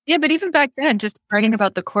Yeah, but even back then, just writing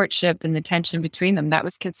about the courtship and the tension between them, that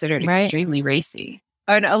was considered extremely racy.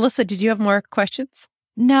 And Alyssa, did you have more questions?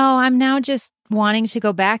 No, I'm now just wanting to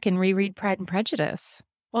go back and reread Pride and Prejudice.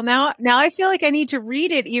 Well, now I feel like I need to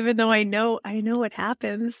read it, even though I know what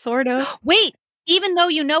happens, sort of. Wait, even though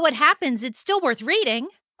you know what happens, it's still worth reading.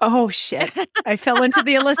 Oh, shit. I fell into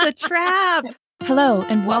the Alyssa trap. Hello,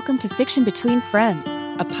 and welcome to Fiction Between Friends,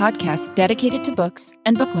 a podcast dedicated to books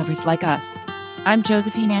and book lovers like us. I'm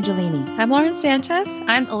Josephine Angelini. I'm Lauren Sanchez.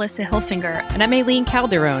 I'm Alyssa Hilfinger. And I'm Aileen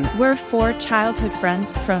Calderon. We're four childhood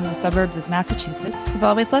friends from the suburbs of Massachusetts. We've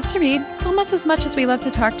always loved to read, almost as much as we love to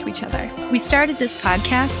talk to each other. We started this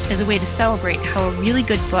podcast as a way to celebrate how a really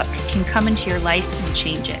good book can come into your life and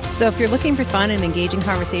change it. So if you're looking for fun and engaging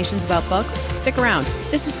conversations about books, stick around.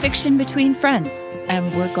 This is Fiction Between Friends,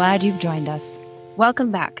 and we're glad you've joined us.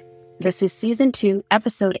 Welcome back. This is Season 2,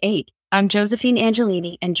 Episode 8. I'm Josephine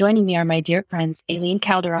Angelini, and joining me are my dear friends Aileen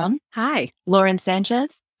Calderon. Hi. Lauren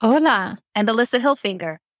Sanchez. Hola. And Alyssa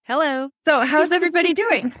Hilfinger. Hello. So how's everybody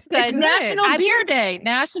doing? It's Good. National Beer Day.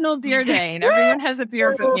 National Beer Day. And everyone has a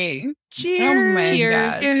beer but me. Cheers. Oh my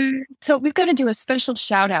Cheers. gosh. So we've got to do a special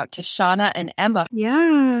shout out to Shauna and Emma.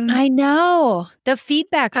 Yeah. I know. The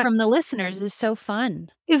feedback from the listeners is so fun.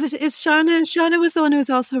 Is Shauna? Shauna was the one who's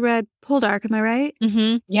also read Poldark, am I right?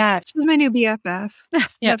 Mm-hmm. Yeah. She's my new BFF.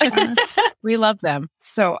 Yeah. Love Shauna. We love them.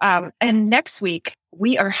 So, and next week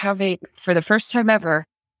we are having, for the first time ever,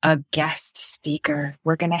 a guest speaker.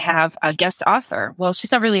 We're going to have a guest author. Well,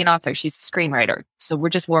 she's not really an author. She's a screenwriter. So we're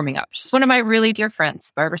just warming up. She's one of my really dear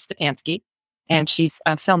friends, Barbara Stepanski, and she's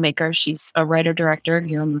a filmmaker. She's a writer-director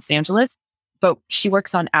here in Los Angeles, but she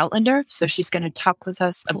works on Outlander. So she's going to talk with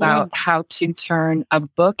us about how to turn a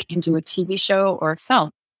book into a TV show or a film.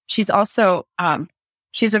 She's also,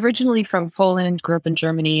 she's originally from Poland, grew up in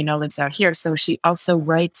Germany, and now lives out here. So she also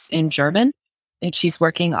writes in German. And she's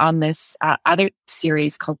working on this other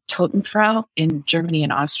series called Totenfrau in Germany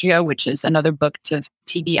and Austria, which is another book to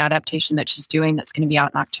TV adaptation that she's doing that's going to be out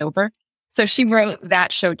in October. So she wrote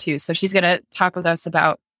that show too. So she's going to talk with us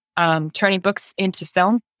about turning books into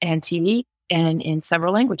film and TV and in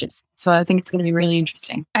several languages. So I think it's going to be really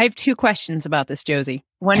interesting. I have two questions about this, Josie.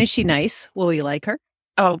 One, is she nice? Will we like her?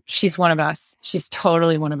 Oh, she's one of us. She's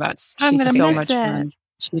totally one of us. I'm She's gonna so miss much that. fun.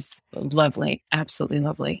 She's lovely. Absolutely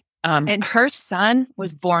lovely. And- And her son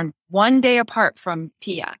was born one day apart from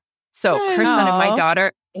Pia. So her son and my Aw.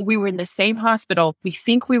 daughter, we were in the same hospital. We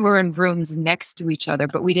think we were in rooms next to each other,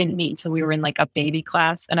 but we didn't meet until we were in like a baby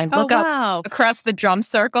class. And I look up wow. across the drum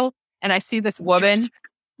circle and I see this woman,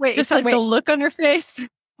 Wait, just so like wait, the look on her face. It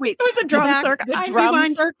wait. was a drum back- circle. I A drum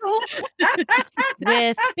rewind. circle.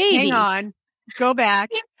 With baby. Hang on. Go back.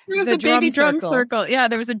 There was The a baby drum drum circle. circle. Yeah,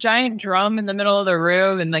 there was a giant drum in the middle of the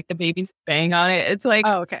room and like the babies bang on it. It's like,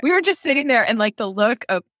 Oh, okay. we were just sitting there and like the look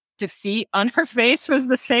of defeat on her face was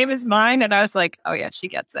the same as mine. And I was like, oh yeah, she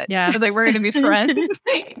gets it. Yeah. I was like, we're going to be friends.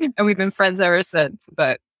 And we've been friends ever since.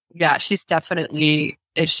 But yeah, she's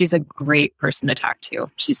a great person to talk to.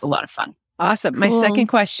 She's a lot of fun. Awesome. My Cool. second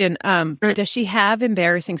question, does she have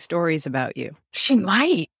embarrassing stories about you? She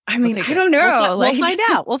might. I mean, Okay, I good. don't know. We'll find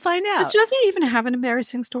out. We'll find Does out. Josie even have an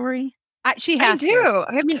embarrassing story? She I has do. to.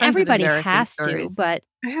 I have I mean, tons of everybody embarrassing has stories. to, but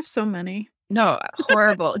I have so many. No,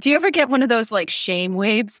 horrible. Do you ever get one of those like shame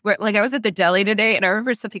waves where like I was at the deli today and I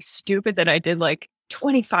remember something stupid that I did like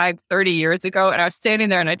 25, 30 years ago. And I was standing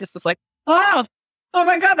there and I just was like, oh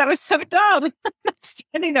my God, that was so dumb.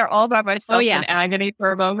 Standing there all by myself in agony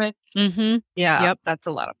for a moment. mm-hmm. Yeah. Yep. That's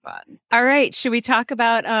a lot of fun. All right. Should we talk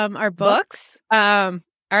about our books? All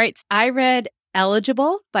right. I read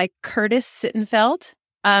Eligible by Curtis Sittenfeld.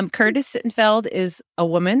 Curtis Sittenfeld is a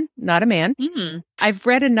woman, not a man. Mm-hmm. I've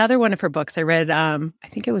read another one of her books. I read, I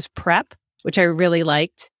think it was Prep, which I really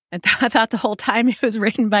liked. And I thought the whole time it was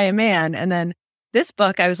written by a man. And then this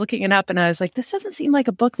book, I was looking it up and I was like, this doesn't seem like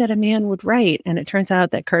a book that a man would write. And it turns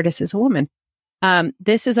out that Curtis is a woman.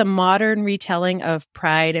 This is a modern retelling of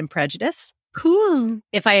Pride and Prejudice. Cool.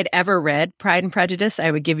 If I had ever read Pride and Prejudice,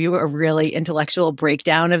 I would give you a really intellectual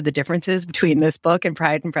breakdown of the differences between this book and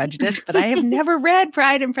Pride and Prejudice. But I have never read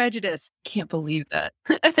Pride and Prejudice. Can't believe that.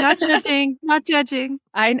 Not judging. Not judging.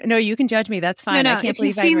 I know you can judge me. That's fine. No, I can't if you've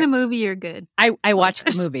believe I seen read- the movie, you're good. I watched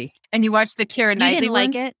the movie. And you watched the Keira You Knightley didn't one?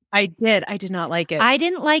 like it? I did. I did not like it. I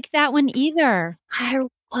didn't like that one either. I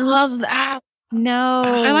love that. No.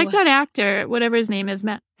 I like that actor, whatever his name is,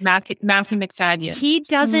 Matt. Matthew McFadden. He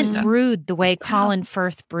doesn't Mm. brood the way Colin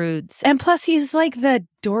Firth broods. And plus, he's like the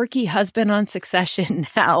dorky husband on Succession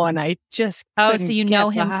now, and I just Oh, couldn't so you know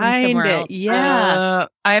get him from behind somewhere it. else. Yeah,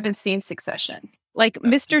 I haven't seen Succession. Like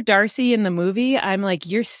Mr. Darcy in the movie, I'm like,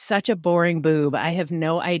 you're such a boring boob. I have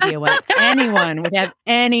no idea why anyone would have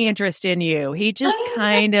any interest in you. He just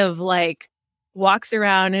kind of like walks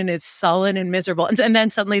around and is sullen and miserable. And then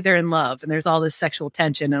suddenly they're in love and there's all this sexual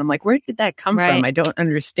tension. And I'm like, where did that come from? I don't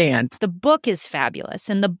understand. The book is fabulous.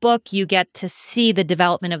 In the book, you get to see the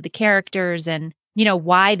development of the characters and,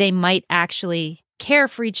 why they might actually care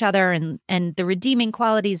for each other and the redeeming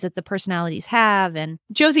qualities that the personalities have. And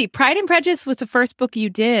Josie, Pride and Prejudice was the first book you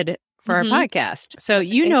did for our podcast. So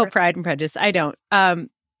you know Pride and Prejudice. I don't.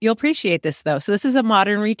 You'll appreciate this though. So this is a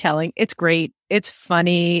modern retelling. It's great. It's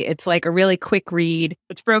funny. It's like a really quick read.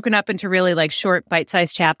 It's broken up into really like short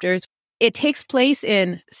bite-sized chapters. It takes place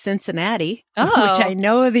in Cincinnati, which I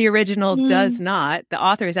know the original does not. The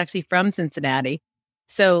author is actually from Cincinnati.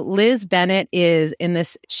 So Liz Bennet is in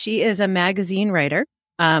this. She is a magazine writer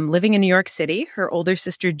living in New York City. Her older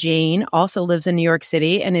sister, Jane, also lives in New York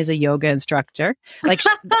City and is a yoga instructor. Like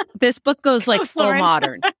this book goes like full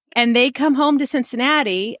modern. And they come home to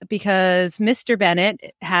Cincinnati because Mr. Bennet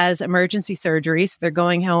has emergency surgery. So they're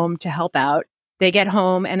going home to help out. They get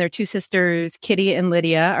home and their two sisters, Kitty and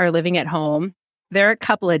Lydia, are living at home. They're a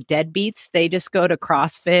couple of deadbeats. They just go to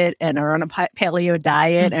CrossFit and are on a paleo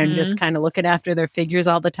diet and just kind of looking after their figures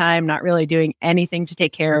all the time, not really doing anything to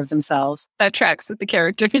take care of themselves. That tracks with the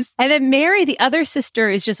characters. And then Mary, the other sister,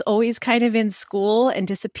 is just always kind of in school and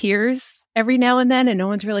disappears every now and then, and no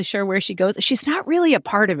one's really sure where she goes. She's not really a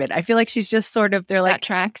part of it. I feel like she's just sort of, they're like, that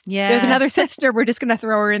tracks. Yeah. There's another sister. We're just going to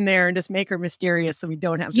throw her in there and just make her mysterious so we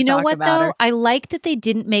don't have to talk about her. I like that they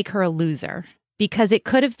didn't make her a loser. Because it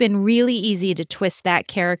could have been really easy to twist that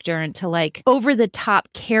character into like over the top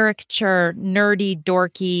caricature, nerdy,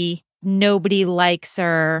 dorky, nobody likes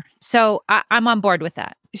her. So I'm on board with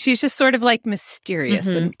that. She's just sort of like mysterious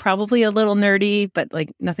and probably a little nerdy, but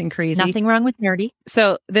like nothing crazy. Nothing wrong with nerdy.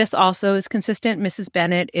 So this also is consistent. Mrs.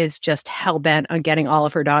 Bennet is just hell-bent on getting all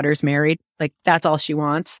of her daughters married. Like that's all she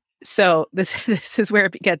wants. So this is where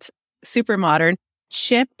it gets super modern.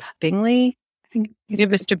 Chip Bingley.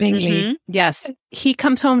 Mr. Bingley. Yes. He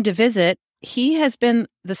comes home to visit. He has been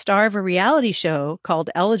the star of a reality show called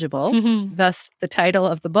Eligible, thus the title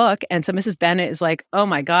of the book. And so Mrs. Bennet is like, oh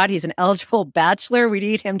my God, he's an eligible bachelor. We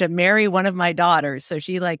need him to marry one of my daughters. So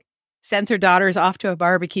she like sends her daughters off to a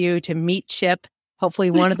barbecue to meet Chip. Hopefully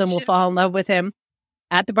one of them will fall in love with him.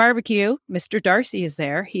 At the barbecue, Mr. Darcy is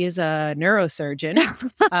there. He is a neurosurgeon.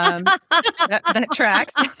 That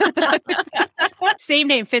tracks. Same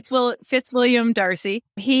name, Fitzwilliam Darcy.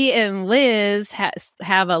 He and Liz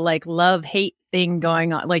have a like love-hate thing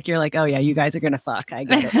going on. Like you're like, oh yeah, you guys are going to fuck. I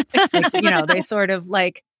get it. Like, they sort of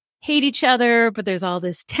like hate each other, but there's all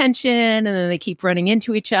this tension and then they keep running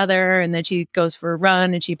into each other. And then she goes for a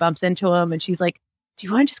run and she bumps into him and she's like, do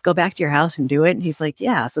you want to just go back to your house and do it? And he's like,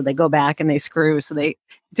 yeah. So they go back and they screw. So they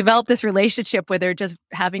develop this relationship where they're just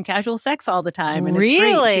having casual sex all the time. And really?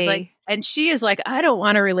 It's great. She's like, and she is like, I don't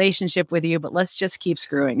want a relationship with you, but let's just keep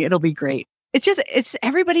screwing. It'll be great. It's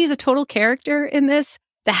everybody's a total character in this.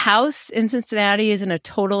 The house in Cincinnati is in a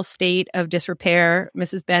total state of disrepair.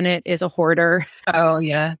 Mrs. Bennet is a hoarder. Oh,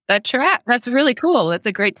 yeah. That track. That's really cool. That's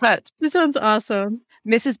a great touch. This sounds awesome.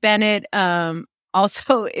 Mrs. Bennet,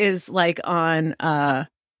 also is like on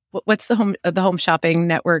what's the home shopping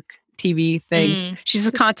network TV thing. She's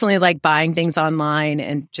just constantly like buying things online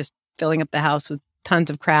and just filling up the house with tons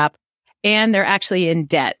of crap. And they're actually in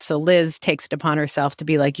debt. So Liz takes it upon herself to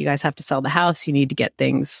be like, you guys have to sell the house. You need to get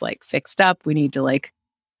things like fixed up. We need to like,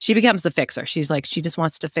 she becomes the fixer. She's like, she just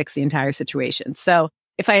wants to fix the entire situation. So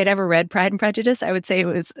if I had ever read Pride and Prejudice, I would say it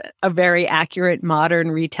was a very accurate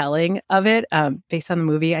modern retelling of it. Based on the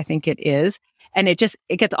movie, I think it is. And it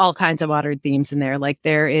gets all kinds of modern themes in there. Like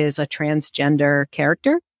there is a transgender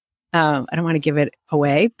character. I don't want to give it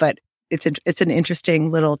away, but it's an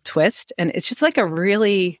interesting little twist. And it's just like a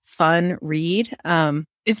really fun read.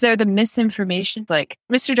 Is there the misinformation? Like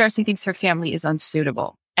Mr. Darcy thinks her family is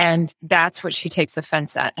unsuitable. And that's what she takes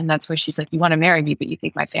offense at. And that's why she's like, you want to marry me, but you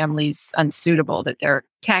think my family's unsuitable, that they're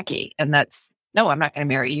tacky. And no, I'm not going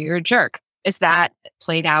to marry you. You're a jerk. Is that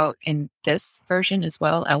played out in this version as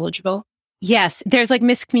well? Eligible? Yes, there's like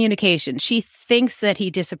miscommunication. She thinks that he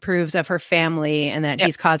disapproves of her family and that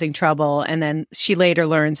he's causing trouble. And then she later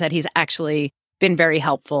learns that he's actually been very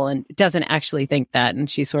helpful and doesn't actually think that. And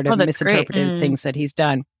she sort of misinterpreted things that he's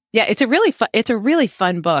done. Yeah, it's a really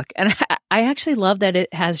fun book. And I actually love that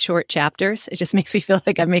it has short chapters. It just makes me feel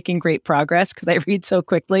like I'm making great progress because I read so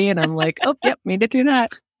quickly and I'm like, oh, yep, made it through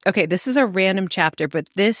that. Okay, this is a random chapter, but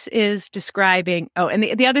this is describing, and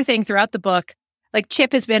the other thing throughout the book, Like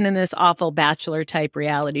Chip has been in this awful Bachelor type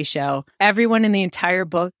reality show. Everyone in the entire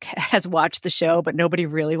book has watched the show, but nobody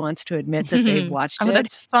really wants to admit that they've watched it.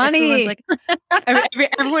 That's funny. Like,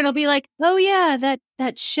 everyone will be like, "Oh yeah,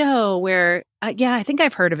 that show where yeah, I think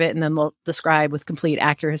I've heard of it," and then they'll describe with complete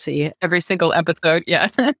accuracy every single episode. Yeah.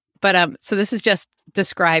 But so this is just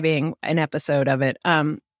describing an episode of it.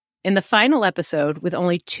 In the final episode, with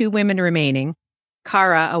only 2 women remaining,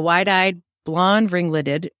 Kara, a wide-eyed, blonde,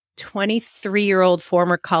 ringleted, 23-year-old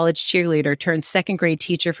former college cheerleader turned second-grade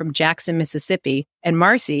teacher from Jackson, Mississippi, and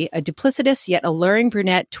Marcy, a duplicitous yet alluring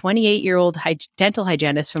brunette 28-year-old dental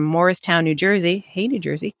hygienist from Morristown, New Jersey, hey, New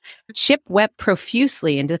Jersey, Chip wept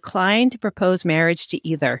profusely and declined to propose marriage to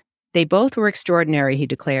either. They both were extraordinary, he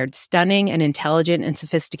declared, stunning and intelligent and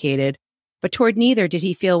sophisticated, but toward neither did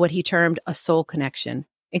he feel what he termed a soul connection.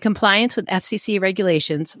 In compliance with FCC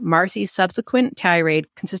regulations, Marcy's subsequent tirade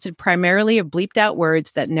consisted primarily of bleeped-out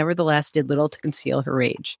words that nevertheless did little to conceal her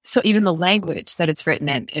rage. So even the language that it's written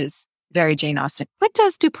in is very Jane Austen. What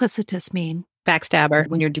does duplicitous mean? Backstabber.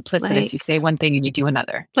 When you're duplicitous, you say one thing and you do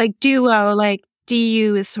another. Like duo, like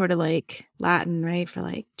DU is sort of like Latin, right? For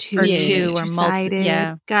like two, For two or two-sided.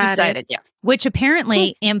 yeah. Got Two-sided, yeah. Which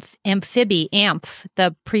apparently amph,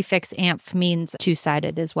 the prefix amph means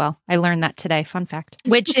two-sided as well. I learned that today. Fun fact.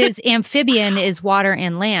 Which is amphibian is water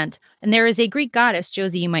and land. And there is a Greek goddess,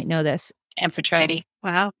 Josie, you might know this. Amphitrite.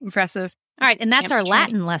 Wow, impressive. All right. And that's our Amphitrite.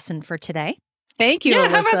 Latin lesson for today. Thank you, Yeah,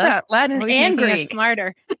 Alyssa. how about that? Latin Always and making us Greek.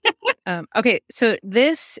 smarter. Okay, so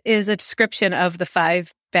this is a description of the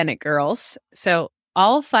 5 Bennett girls. So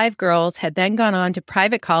all 5 girls had then gone on to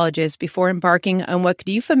private colleges before embarking on what could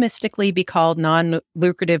euphemistically be called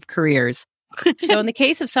non-lucrative careers. So in the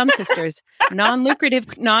case of some sisters,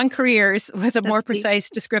 non-lucrative non-careers was a more precise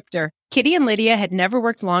descriptor. Kitty and Lydia had never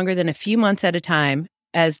worked longer than a few months at a time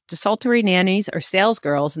as desultory nannies or sales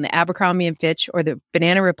girls in the Abercrombie & Fitch or the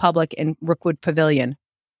Banana Republic in Rookwood Pavilion.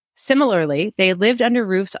 Similarly, they lived under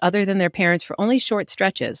roofs other than their parents for only short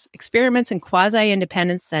stretches, experiments in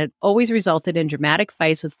quasi-independence that had always resulted in dramatic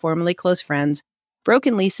fights with formerly close friends,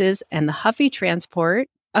 broken leases, and the huffy transport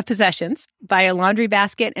of possessions by a laundry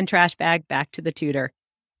basket and trash bag back to the tutor.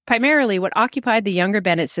 Primarily, what occupied the younger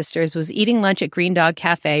Bennett sisters was eating lunch at Green Dog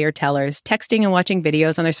Cafe or Tellers, texting and watching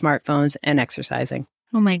videos on their smartphones, and exercising.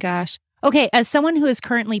 Oh my gosh. Okay. As someone who is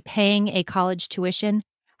currently paying a college tuition,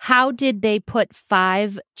 how did they put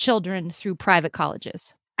 5 children through private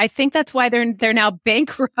colleges? I think that's why they're now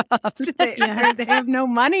bankrupt. They have no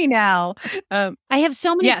money now. I have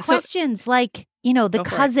so many Yeah, so- questions. Like, you know, the Go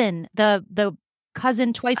for cousin, the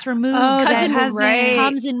cousin twice removed, Oh, that cousin cousin.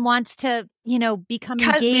 comes and wants to, you know, become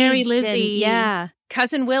Cousin engaged. Mary and- Lizzie. yeah.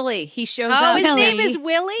 Cousin Willie, he shows Oh, up. his Willie. name is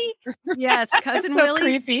Willie? Yes, Cousin So Willie.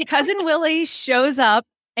 creepy. Cousin Willie shows up,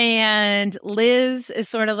 and Liz is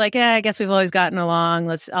sort of like, I guess we've always gotten along.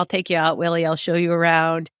 I'll take you out, Willie. I'll show you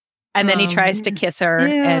around. And then he tries to kiss her,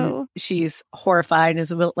 and Ew. she's horrified and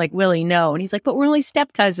is like, Willie, no. And he's like, but we're only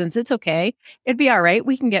step cousins. It's okay. It'd be all right.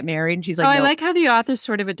 We can get married. And she's like, I "Nope." like how the author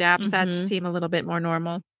sort of adapts that to Mhm. seem a little bit more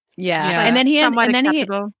normal. Yeah. Yeah. And then he Somewhat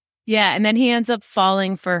acceptable. and then he ends up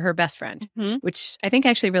falling for her best friend, Mhm. which I think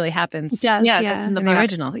actually really happens It does, Yeah, yeah. that's in the in the book.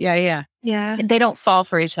 original. Yeah. Yeah. They don't fall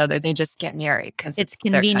for each other. They just get married because It's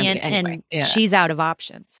convenient and she's out of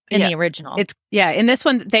options in Yeah. the original. In this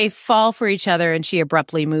one, they fall for each other and she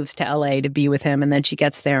abruptly moves to LA to be with him. And then she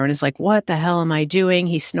gets there and is like, what the hell am I doing?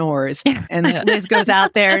 He snores. And Liz goes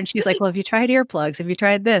out there and she's like, well, have you tried earplugs? Have you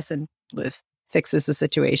tried this? And Liz fixes the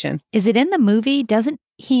situation. Is it in the movie? Doesn't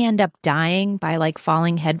he end up dying by like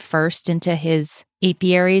falling head first into his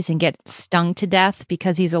apiaries and get stung to death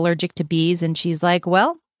because he's allergic to bees? And she's like,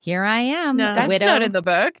 well, here I am. No. That's widow. not in the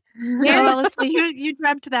book. Yeah, you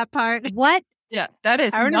dreamt that part. What Yeah, that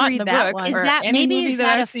is I wanna not in read the that book. one. is or that? any Maybe movie is that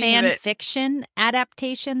that I've a seen fan of it. fiction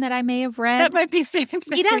adaptation that I may have read? That might be fan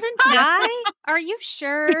fiction. He doesn't die? Are you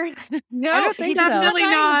sure? No, I don't think so. Definitely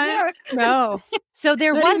not. No. So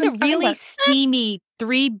there Not was a even really Carla. steamy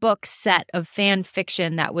 3-book set of fan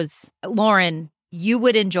fiction that was, Lauren, you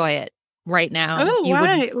would enjoy it right now. Oh, you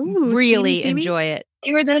why? would Ooh, really steamy? enjoy it.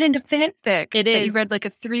 You were that into fanfic. It that is. You read like a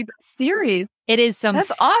 3-book series. It is some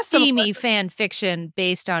That's awesome. steamy fan fiction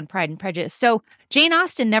based on Pride and Prejudice. So Jane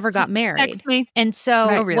Austen never got married. Text me. And so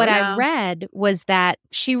Oh, really? what I Wow. read was that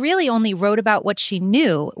she really only wrote about what she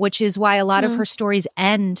knew, which is why a lot of her stories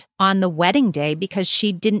end on the wedding day because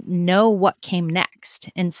she didn't know what came next.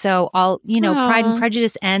 And so Pride and Aw.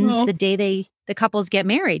 Prejudice ends Aw. the day the couples get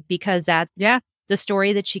married because that's the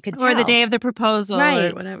story that she could tell. Or the day of the proposal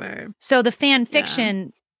Right. or whatever. So the fan Yeah.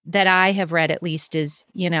 fiction that I have read at least is,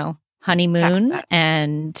 honeymoon That's that.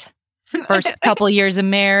 and first couple years of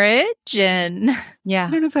marriage. And I yeah.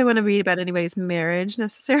 don't know if I want to read about anybody's marriage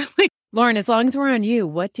necessarily. Lauren, as long as we're on you,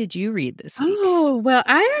 what did you read this week? Oh, well,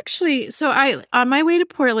 on my way to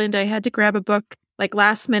Portland, I had to grab a book like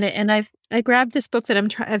last minute, and I grabbed this book that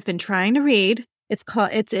I've been trying to read.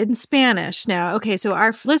 It's in Spanish now. Okay, so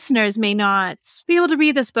our listeners may not be able to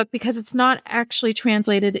read this book because it's not actually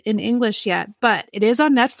translated in English yet, but it is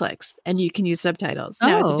on Netflix and you can use subtitles.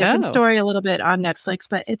 Now it's a different story a little bit on Netflix,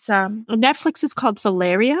 but it's on Netflix. It's called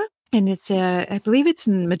Valeria, and I believe it's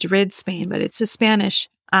in Madrid, Spain, but it's a Spanish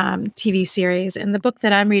TV series. And the book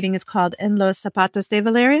that I'm reading is called En los zapatos de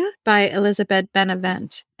Valeria by Elizabeth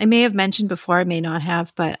Benavent. I may have mentioned before, I may not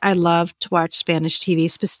have, but I love to watch Spanish TV,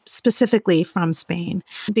 specifically from Spain,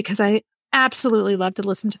 because I absolutely love to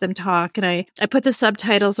listen to them talk. And I put the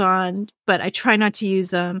subtitles on, but I try not to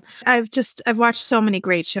use them. I've watched so many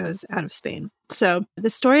great shows out of Spain. So the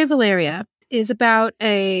story of Valeria is about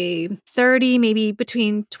a 30, maybe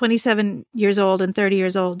between 27 years old and 30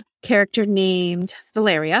 years old character named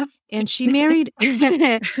Valeria. And she married,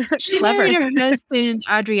 married her husband,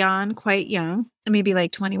 Adrian, quite young, maybe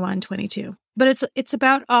like 21, 22. But it's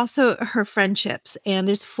about also her friendships. And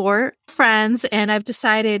there's 4 friends, and I've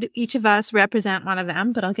decided each of us represent one of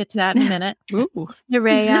them, but I'll get to that in a minute.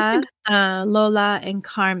 Nerea, Lola, and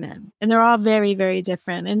Carmen. And they're all very, very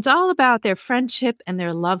different. And it's all about their friendship and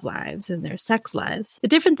their love lives and their sex lives. The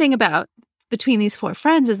different thing between these 4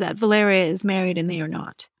 friends is that Valeria is married and they are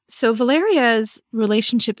not. So Valeria's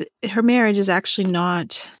relationship, her marriage is actually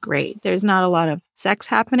not great. There's not a lot of sex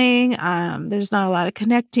happening. There's not a lot of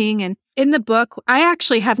connecting. And in the book, I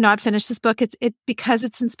actually have not finished this book. Because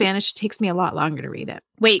it's in Spanish, it takes me a lot longer to read it.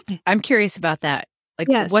 Wait, I'm curious about that. Like,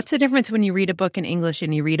 yes. What's the difference when you read a book in English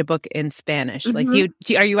and you read a book in Spanish? Mm-hmm.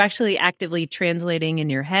 Like, are you actually actively translating in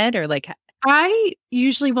your head, or like? I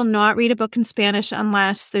usually will not read a book in Spanish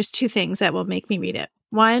unless there's 2 things that will make me read it.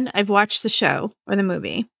 1, I've watched the show or the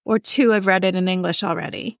movie, or 2, I've read it in English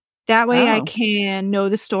already. That way I can know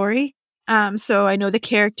the story. So I know the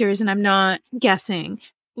characters and I'm not guessing.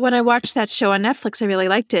 When I watched that show on Netflix, I really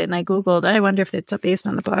liked it. And I Googled, I wonder if it's based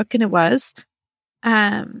on the book. And it was.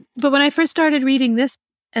 But when I first started reading this,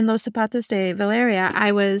 En los zapatos de Valeria,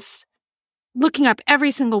 I was looking up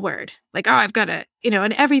every single word. Like, I've got to, in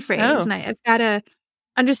every phrase. And I've got to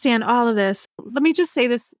understand all of this. Let me just say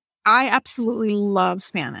this. I absolutely love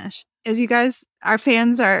Spanish. As you guys, our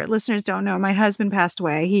listeners don't know, my husband passed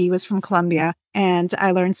away. He was from Colombia, and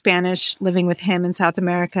I learned Spanish living with him in South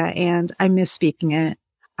America, and I miss speaking it.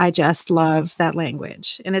 I just love that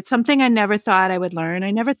language. And it's something I never thought I would learn.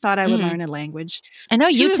 I never thought I would learn a language. I know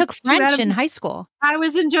you took French in high school. I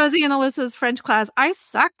was in Josie and Alyssa's French class. I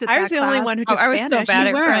sucked at that I was the only one who took Spanish. I was so bad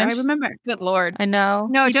at French. I remember. Good Lord. I know.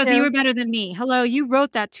 No, Josie, you were better than me. Hello, you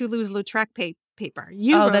wrote that Toulouse-Lautrec paper.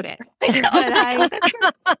 You wrote it. But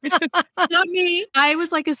not me. I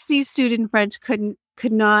was like a C student in French, could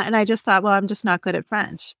not. And I just thought, well, I'm just not good at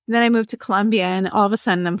French. And then I moved to Colombia, and all of a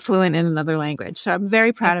sudden I'm fluent in another language. So I'm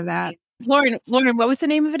very proud of that. Lauren, what was the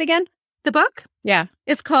name of it again? The book? Yeah.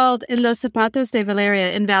 It's called En los zapatos de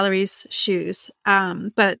Valeria, in Valerie's shoes.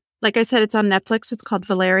 But like I said, it's on Netflix. It's called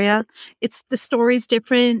Valeria. The story's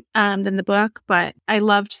different than the book, but I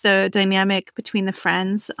loved the dynamic between the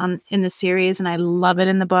friends in the series, and I love it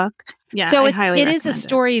in the book. Yeah, so I highly recommend it is a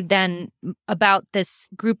story then about this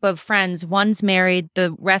group of friends. One's married,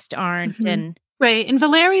 the rest aren't, and right. And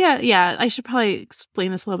Valeria, I should probably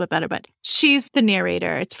explain this a little bit better, but she's the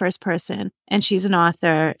narrator. It's first person, and she's an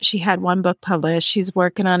author. She had 1 book published. She's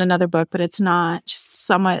working on another book, but it's not. She's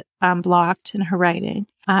somewhat blocked in her writing.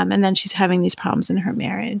 And then she's having these problems in her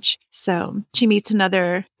marriage. So she meets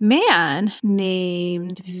another man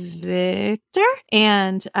named Victor,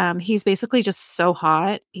 and he's basically just so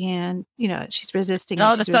hot, and she's resisting.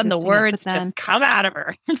 All of a sudden, the words just come out of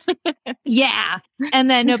her. Yeah, and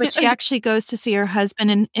then but she actually goes to see her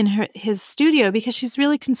husband in his studio because she's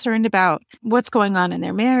really concerned about what's going on in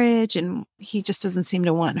their marriage, and he just doesn't seem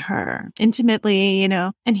to want her intimately,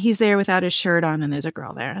 And he's there without his shirt on, and there's a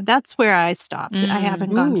girl there. That's where I stopped. I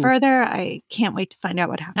haven't gone further. I can't wait to find out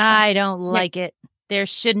what happens. I don't like it. There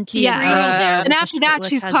shouldn't be a girl there. And after that,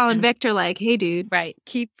 she's calling Victor like, "Hey, dude, right?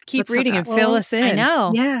 Keep reading and fill us in." I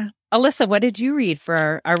know. Yeah. Alyssa, what did you read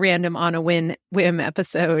for our random on a whim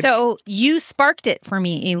episode? So you sparked it for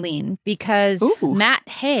me, Aileen, because Matt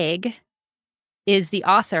Haig is the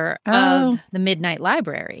author of The Midnight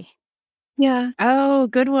Library. Yeah. Oh,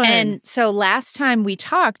 good one. And so last time we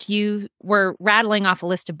talked, you were rattling off a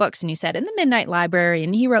list of books, and you said, "In the Midnight Library,"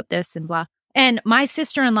 and he wrote this and blah. And my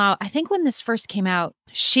sister-in-law, I think when this first came out,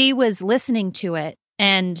 she was listening to it,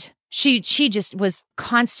 and she just was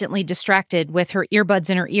constantly distracted with her earbuds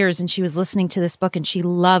in her ears, and she was listening to this book and she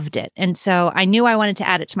loved it. And so I knew I wanted to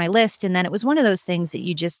add it to my list. And then it was one of those things that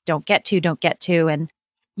you just don't get to. And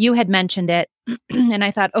you had mentioned it and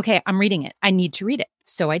I thought, okay, I'm reading it. I need to read it.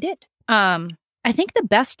 So I did. I think the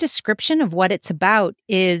best description of what it's about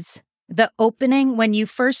is the opening, when you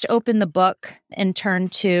first open the book and turn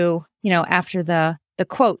to, after the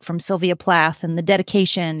quote from Sylvia Plath and the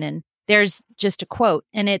dedication, and there's just a quote,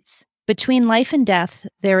 and it's, "Between life and death,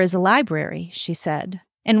 there is a library," she said.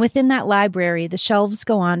 "And within that library, the shelves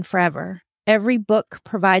go on forever. Every book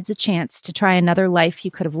provides a chance to try another life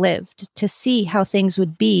you could have lived, to see how things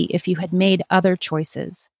would be if you had made other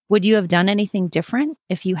choices. Would you have done anything different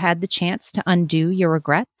if you had the chance to undo your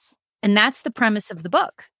regrets?" And that's the premise of the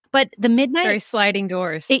book. But the midnight... Very sliding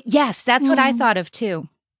doors. Yes, that's what I thought of too.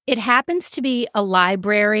 It happens to be a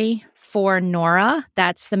library for Nora.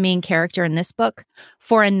 That's the main character in this book.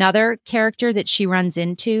 For another character that she runs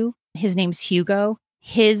into, his name's Hugo.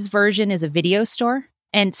 His version is a video store.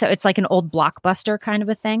 And so it's like an old Blockbuster kind of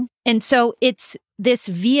a thing. And so it's this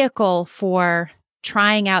vehicle for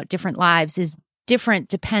trying out different lives is different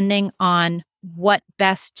depending on what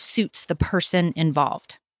best suits the person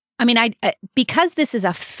involved. I mean, I because this is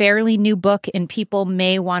a fairly new book and people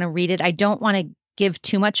may want to read it, I don't want to give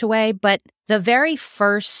too much away, but the very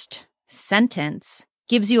first sentence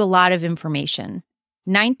gives you a lot of information.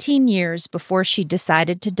 19 years before she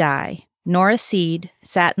decided to die, Nora Seed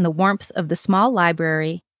sat in the warmth of the small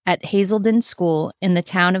library at Hazelden School in the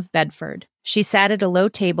town of Bedford. She sat at a low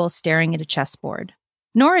table staring at a chessboard.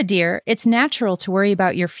 "Nora, dear, it's natural to worry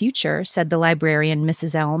about your future," said the librarian,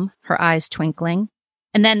 Mrs. Elm, her eyes twinkling.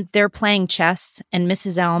 And then they're playing chess, and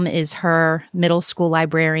Mrs. Elm is her middle school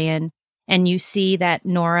librarian. And you see that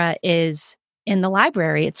Nora is in the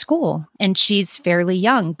library at school, and she's fairly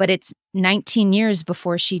young, but it's 19 years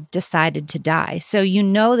before she decided to die. So you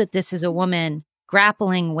know that this is a woman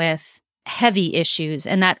grappling with heavy issues,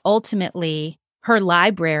 and that ultimately her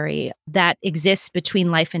library that exists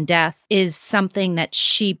between life and death is something that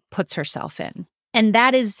she puts herself in. And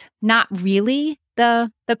that is not really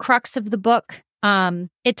the crux of the book.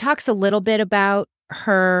 It talks a little bit about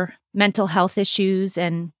her mental health issues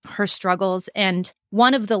and her struggles, and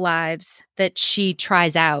one of the lives that she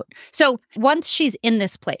tries out. So once she's in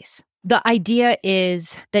this place, the idea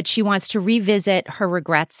is that she wants to revisit her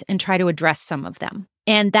regrets and try to address some of them.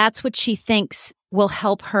 And that's what she thinks will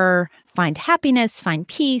help her find happiness, find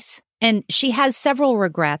peace. And she has several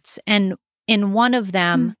regrets. And in one of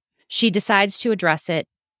them, she decides to address it.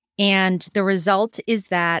 And the result is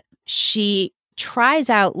that she tries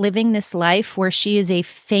out living this life where she is a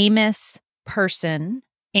famous person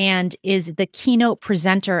and is the keynote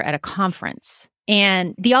presenter at a conference.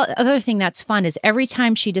 And the other thing that's fun is every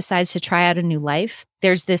time she decides to try out a new life,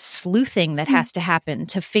 there's this sleuthing that has to happen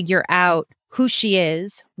to figure out who she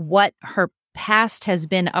is, what her past has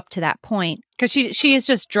been up to that point. Because she is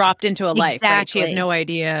just dropped into a life, right? She has Exactly. no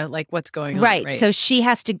idea what's going on. Right. So she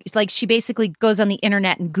has to, she basically goes on the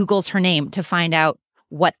internet and Googles her name to find out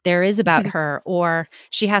what there is about her, or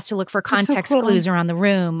she has to look for context clues around the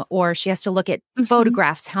room, or she has to look at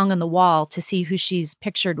photographs hung on the wall to see who she's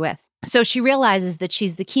pictured with. So she realizes that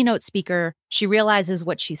she's the keynote speaker. She realizes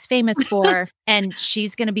what she's famous for, and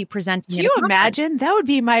she's going to be presenting. Can you imagine? That would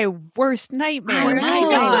be my worst nightmare. I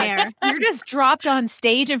know. You're just dropped on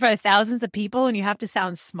stage in front of thousands of people, and you have to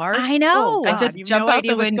sound smart. I know. Oh, I God, just you have jump no out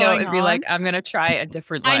idea the what's window going and be on. like, I'm going to try a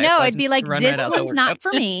different life. I know. I'll It'd be just like, run this right out the one's not window.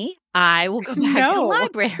 for me. I will go back to the No.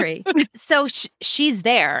 library. So she's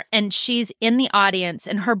there, and she's in the audience,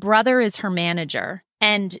 and her brother is her manager,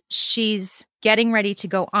 and she's getting ready to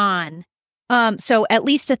go on. So at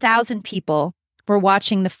least 1,000 people were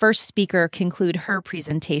watching the first speaker conclude her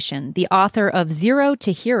presentation, the author of Zero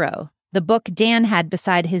to Hero, the book Dan had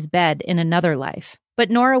beside his bed in another life.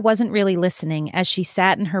 But Nora wasn't really listening as she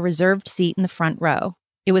sat in her reserved seat in the front row.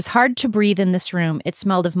 It was hard to breathe in this room. It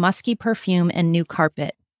smelled of musky perfume and new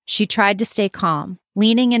carpet. She tried to stay calm.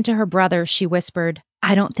 Leaning into her brother, she whispered,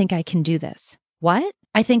 "I don't think I can do this." "What?"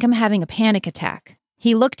 "I think I'm having a panic attack."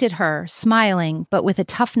 He looked at her, smiling, but with a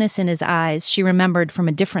toughness in his eyes she remembered from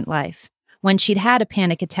a different life, when she'd had a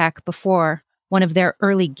panic attack before one of their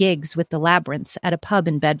early gigs with the Labyrinths at a pub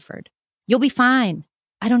in Bedford. "You'll be fine."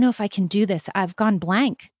 "I don't know if I can do this. I've gone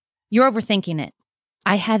blank." "You're overthinking it."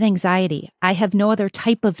 "I have anxiety. I have no other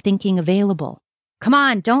type of thinking available." "Come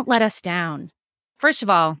on, don't let us down." First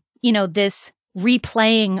of all, this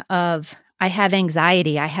replaying of I have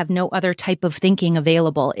anxiety, I have no other type of thinking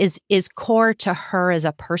available is core to her as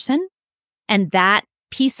a person. And that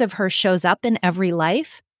piece of her shows up in every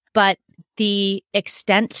life. But the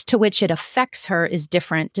extent to which it affects her is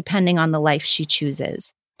different depending on the life she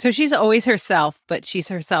chooses. So she's always herself, but she's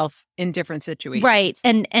herself in different situations. Right.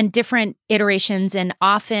 And different iterations. And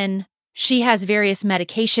often she has various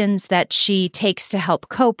medications that she takes to help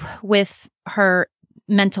cope with her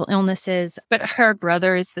mental illnesses. But her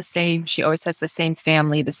brother is the same. She always has the same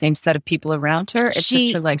family, the same set of people around her. It's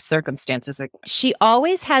just her life circumstances. She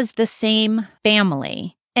always has the same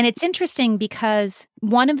family. And it's interesting because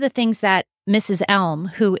one of the things that Mrs. Elm,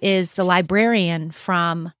 who is the librarian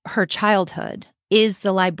from her childhood, is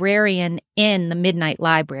the librarian in the Midnight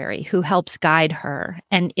Library who helps guide her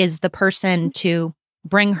and is the person to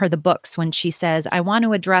bring her the books when she says, I want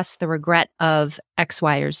to address the regret of X,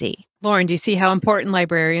 Y, or Z. Lauren, do you see how important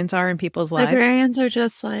librarians are in people's lives? Librarians are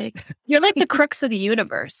just like... You're like the crooks of the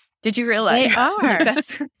universe. Did you realize? They are.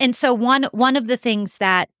 And so one of the things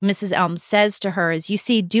that Mrs. Elm says to her is, you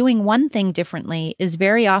see, doing one thing differently is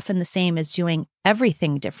very often the same as doing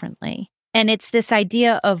everything differently. And it's this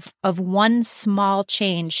idea of one small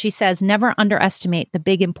change. She says, never underestimate the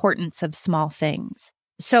big importance of small things.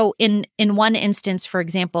 So in one instance, for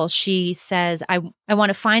example, she says, I want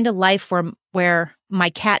to find a life where my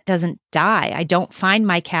cat doesn't die. I don't find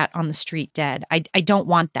my cat on the street dead. I don't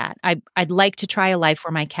want that. I'd like to try a life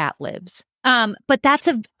where my cat lives. But that's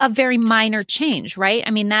a very minor change, right?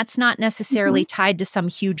 I mean, that's not necessarily tied to some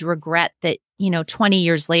huge regret that, 20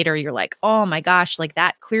 years later, you're like, oh my gosh, like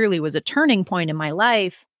that clearly was a turning point in my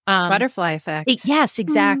life. Butterfly effect. Yes,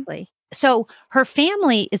 exactly. So her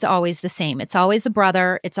family is always the same. It's always the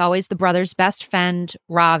brother. It's always the brother's best friend,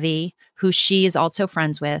 Ravi, who she is also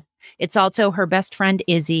friends with. It's also her best friend,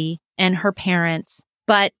 Izzy, and her parents.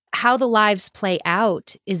 But how the lives play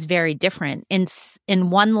out is very different. In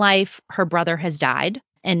one life, her brother has died,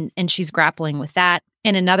 and she's grappling with that.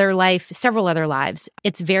 In another life, several other lives,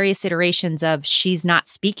 it's various iterations of she's not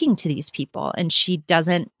speaking to these people, and she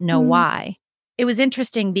doesn't know why. It was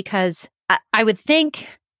interesting because I would think,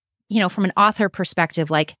 from an author perspective,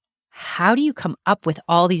 like, how do you come up with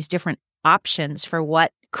all these different options for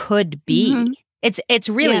what could be? It's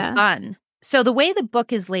really fun. So the way the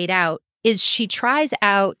book is laid out is she tries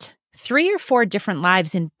out 3 or 4 different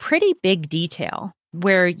lives in pretty big detail,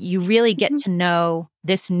 where you really get to know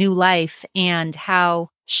this new life and how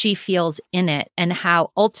she feels in it, and how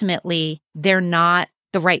ultimately they're not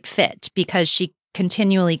the right fit because she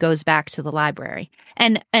continually goes back to the library.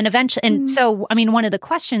 And eventually, and so, I mean, one of the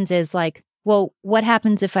questions is like, well, what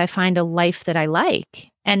happens if I find a life that I like?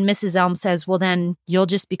 And Mrs. Elm says, well, then you'll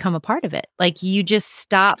just become a part of it. Like, you just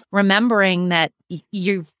stop remembering that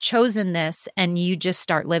you've chosen this and you just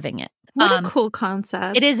start living it. What a cool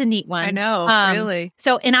concept. It is a neat one. I know, really.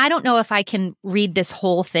 So, and I don't know if I can read this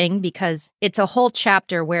whole thing because it's a whole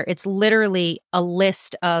chapter where it's literally a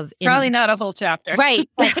list of... Probably not a whole chapter. Right.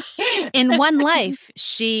 In one life,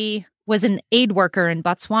 she was an aid worker in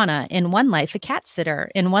Botswana. In one life, a cat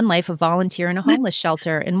sitter. In one life, a volunteer in a homeless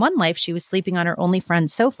shelter. In one life, she was sleeping on her only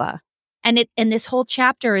friend's sofa. And this whole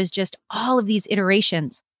chapter is just all of these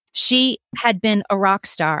iterations. She had been a rock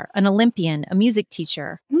star, an Olympian, a music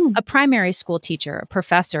teacher, a primary school teacher, a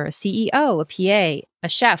professor, a CEO, a PA, a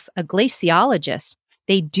chef, a glaciologist.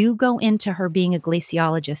 They do go into her being a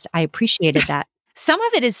glaciologist. I appreciated that. Some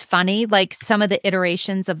of it is funny, like some of the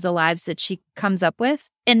iterations of the lives that she comes up with.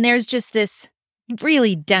 And there's just this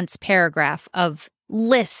really dense paragraph of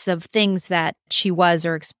lists of things that she was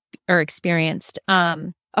or experienced.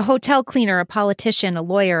 A hotel cleaner, a politician, a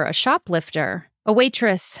lawyer, a shoplifter, a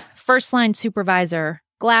waitress, first-line supervisor,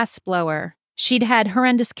 glass blower. She'd had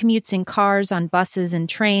horrendous commutes in cars, on buses and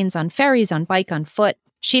trains, on ferries, on bike, on foot.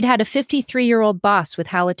 She'd had a 53-year-old boss with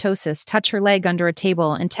halitosis touch her leg under a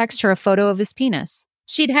table and text her a photo of his penis.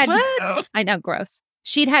 She'd had... What? I know, gross.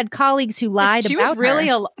 She'd had colleagues who lied about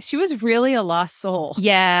her. She was really a lost soul.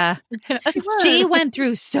 Yeah. She went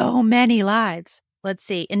through so many lives. Let's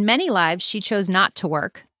see. In many lives, she chose not to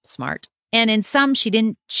work. Smart. And in some, she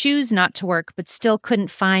didn't choose not to work, but still couldn't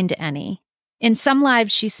find any. In some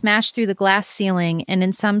lives, she smashed through the glass ceiling, and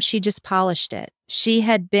in some, she just polished it. She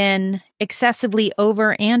had been excessively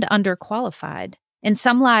over and underqualified. In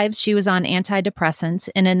some lives, she was on antidepressants,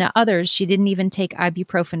 and in others, she didn't even take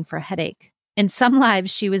ibuprofen for a headache. In some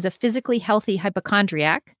lives, she was a physically healthy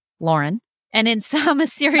hypochondriac, Lauren, and in some a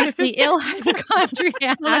seriously ill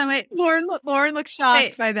hypochondriac. Hold on, wait. Lauren looked shocked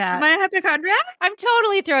Wait, by that. Am I a hypochondriac? I'm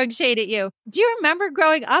totally throwing shade at you. Do you remember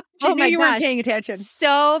growing up? I knew you weren't paying attention.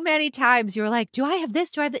 So many times you were like, do I have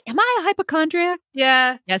this? Do I have that? Am I a hypochondriac?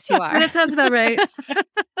 Yeah. Yes, you are. That sounds about right.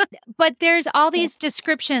 But there's all these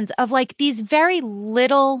descriptions of like these very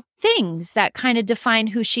little things that kind of define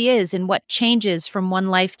who she is and what changes from one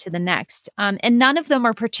life to the next. And none of them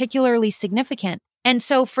are particularly significant. And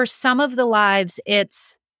so for some of the lives,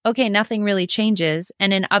 it's okay, nothing really changes.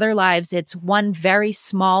 And in other lives, it's one very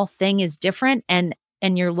small thing is different and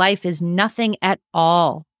your life is nothing at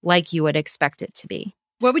all like you would expect it to be.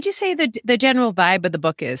 What would you say the general vibe of the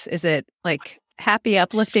book is? Is it like happy,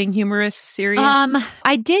 uplifting, humorous, serious?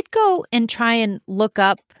 I did go and try and look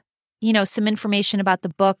up, some information about the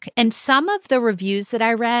book. And some of the reviews that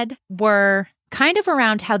I read were kind of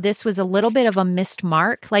around how this was a little bit of a missed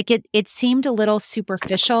mark. Like it seemed a little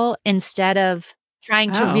superficial instead of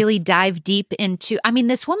trying to really dive deep into,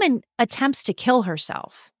 this woman attempts to kill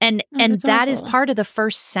herself. And that is part of the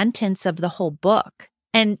first sentence of the whole book.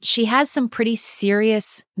 And she has some pretty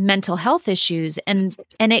serious mental health issues. And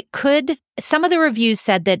some of the reviews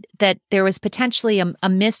said that there was potentially a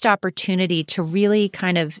missed opportunity to really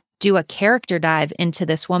kind of do a character dive into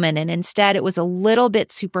this woman. And instead, it was a little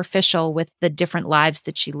bit superficial with the different lives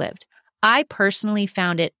that she lived. I personally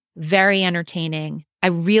found it very entertaining. I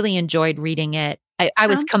really enjoyed reading it. I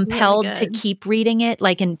was compelled to keep reading it,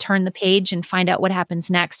 and turn the page and find out what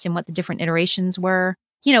happens next and what the different iterations were.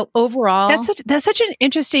 Overall, that's such an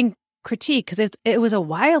interesting critique because it was a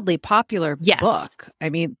wildly popular book.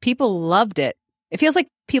 People loved it. It feels like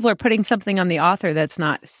people are putting something on the author that's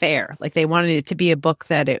not fair. Like they wanted it to be a book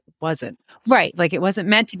that it wasn't. Right. Like it wasn't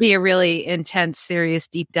meant to be a really intense, serious,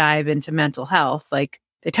 deep dive into mental health. Like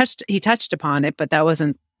he touched upon it, but that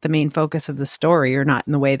wasn't the main focus of the story, or not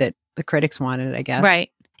in the way that the critics wanted, I guess.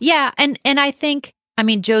 Right. Yeah. And I think,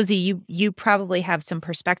 Josie, you probably have some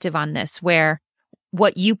perspective on this where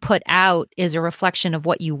what you put out is a reflection of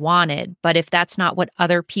what you wanted. But if that's not what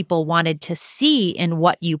other people wanted to see in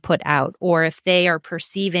what you put out, or if they are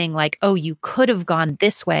perceiving like, oh, you could have gone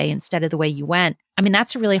this way instead of the way you went,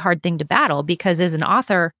 that's a really hard thing to battle because as an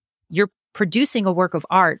author, you're producing a work of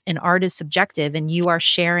art and art is subjective and you are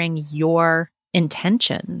sharing your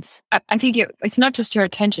intentions. I think it's not just your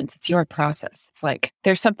intentions, it's your process. It's like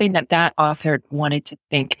there's something that author wanted to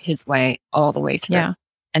think his way all the way through. Yeah.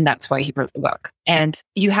 And that's why he wrote the book. And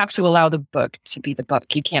you have to allow the book to be the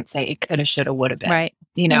book. You can't say it coulda, shoulda, woulda been. Right.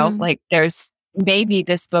 Like there's maybe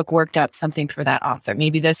this book worked out something for that author.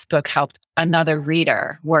 Maybe this book helped another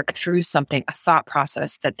reader work through something, a thought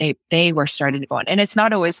process that they were starting to go on. And it's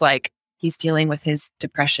not always like he's dealing with his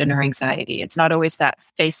depression or anxiety. It's not always that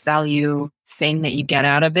face value thing that you get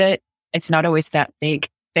out of it. It's not always that big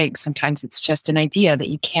thing. Sometimes it's just an idea that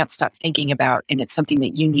you can't stop thinking about. And it's something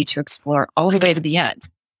that you need to explore all the way to the end.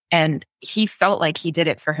 And he felt like he did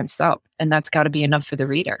it for himself. And that's got to be enough for the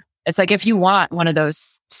reader. It's like if you want one of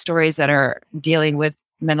those stories that are dealing with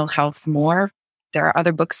mental health more, there are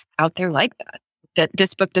other books out there like that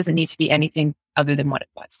this book doesn't need to be anything other than what it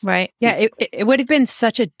was. Right. Yeah, it would have been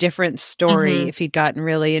such a different story if he'd gotten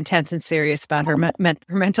really intense and serious about her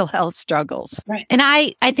mental health struggles. Right. And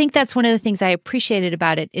I think that's one of the things I appreciated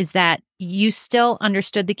about it is that you still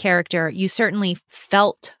understood the character. You certainly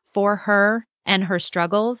felt for her and her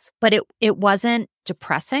struggles, but it wasn't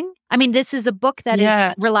depressing. This is a book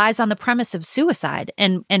that relies on the premise of suicide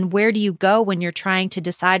and where do you go when you're trying to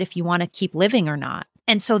decide if you want to keep living or not?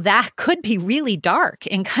 And so that could be really dark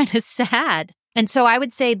and kind of sad. And so I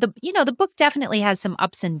would say the book definitely has some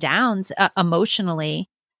ups and downs emotionally.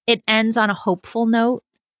 It ends on a hopeful note.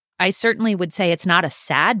 I certainly would say it's not a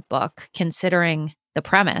sad book considering the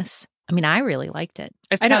premise. I really liked it.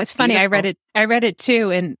 I know it's funny. Beautiful. I read it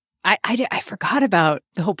too. And I forgot about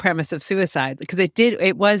the whole premise of suicide because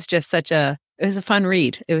it was just it was a fun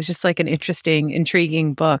read. It was just like an interesting,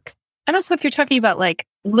 intriguing book. And also if you're talking about like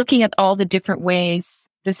looking at all the different ways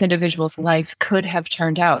this individual's life could have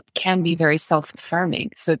turned out can be very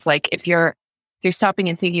self-affirming. So it's like if you're stopping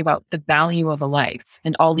and thinking about the value of a life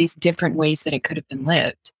and all these different ways that it could have been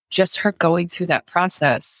lived, just her going through that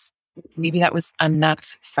process, maybe that was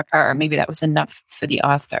enough for her. Maybe that was enough for the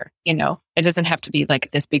author. It doesn't have to be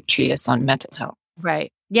like this big treatise on mental health.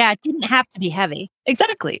 Right. Yeah. It didn't have to be heavy.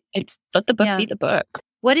 Exactly. Let the book be the book.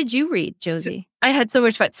 What did you read, Josie? I had so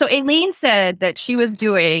much fun. So Aileen said that she was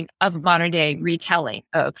doing a modern day retelling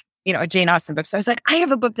of, a Jane Austen book. So I was like, I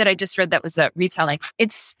have a book that I just read that was a retelling.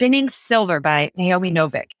 It's Spinning Silver by Naomi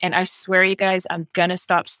Novik. And I swear, you guys, I'm going to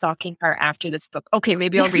stop stalking her after this book. Okay,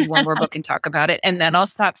 maybe I'll read one more book and talk about it. And then I'll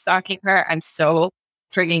stop stalking her. I'm so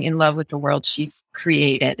frigging in love with the world she's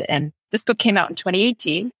created. And this book came out in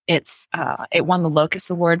 2018. It won the Locus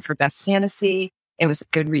Award for Best Fantasy. It was a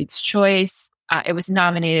Goodreads choice. It was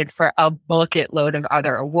nominated for a bucket load of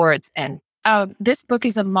other awards. And this book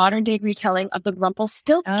is a modern day retelling of the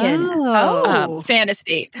Rumpelstiltskin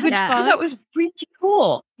fantasy, which I thought was really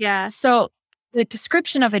cool. Yeah. So the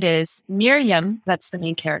description of it is Miriam, that's the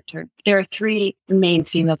main character. There are 3 main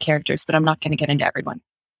female characters, but I'm not going to get into everyone.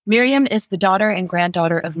 Miriam is the daughter and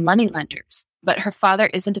granddaughter of moneylenders, but her father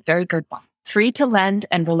isn't a very good one. Free to lend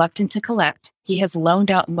and reluctant to collect, he has loaned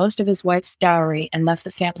out most of his wife's dowry and left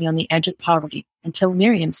the family on the edge of poverty until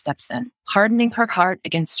Miriam steps in. Hardening her heart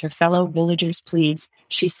against her fellow villagers' pleas,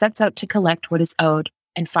 she sets out to collect what is owed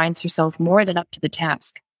and finds herself more than up to the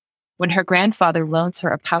task. When her grandfather loans her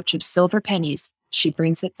a pouch of silver pennies, she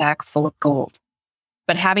brings it back full of gold.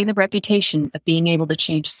 But having the reputation of being able to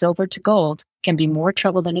change silver to gold can be more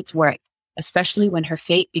trouble than it's worth, especially when her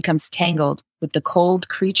fate becomes tangled with the cold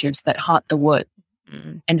creatures that haunt the wood,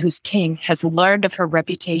 and whose king has learned of her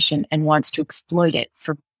reputation and wants to exploit it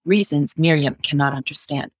for reasons Miriam cannot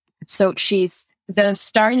understand. So the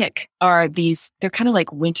Staryak they're kind of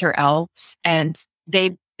like winter elves, and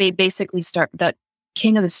they basically the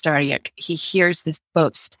king of the Staryak, he hears this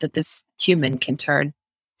boast that this human can turn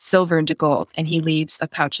silver into gold, and he leaves a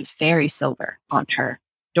pouch of fairy silver on her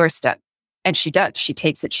doorstep. And she does. She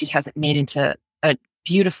takes it. She has it made into a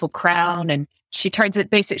beautiful crown, and she turns it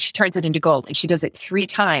into gold. And she does it 3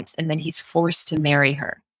 times, and then he's forced to marry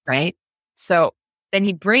her, right? So then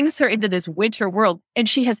he brings her into this winter world, and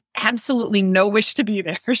she has absolutely no wish to be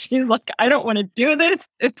there. She's like, I don't want to do this.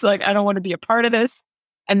 It's like, I don't want to be a part of this.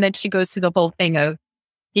 And then she goes through the whole thing of,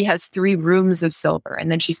 he has 3 rooms of silver, and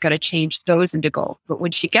then she's got to change those into gold. But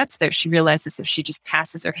when she gets there, she realizes if she just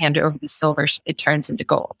passes her hand over the silver, it turns into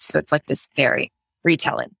gold. So it's like this fairy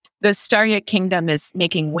retelling. The Staryak kingdom is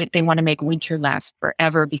they want to make winter last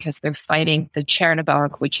forever because they're fighting the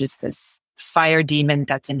Chernobog, which is this fire demon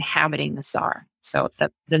that's inhabiting the Tsar. So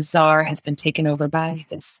the Tsar has been taken over by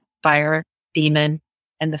this fire demon,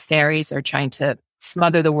 and the fairies are trying to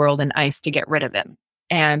smother the world in ice to get rid of him.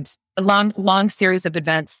 And a long series of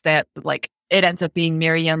events that it ends up being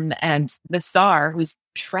Miriam and the Tsar who's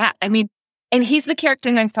trapped. I mean, and he's the character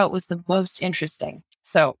I felt was the most interesting.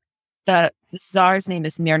 So the Tsar's name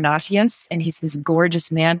is Mirnatius, and he's this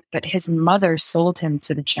gorgeous man, but his mother sold him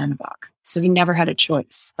to the Chernobog. So he never had a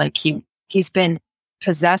choice. Like he's been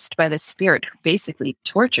possessed by the spirit who basically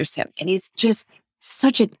tortures him. And he's just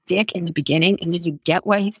such a dick in the beginning. And then you get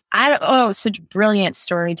why such brilliant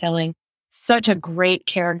storytelling. Such a great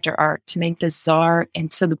character arc to make the Tsar, and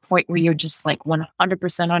to the point where you're just like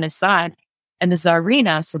 100% on his side. And the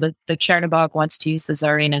Tsarina, so the Chernobog wants to use the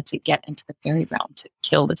Tsarina to get into the fairy realm to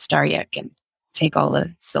kill the Staryak and take all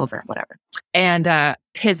the silver, whatever. And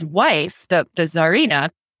his wife, the Tsarina,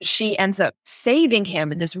 she ends up saving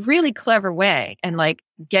him in this really clever way and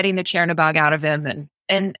getting the Chernobog out of him.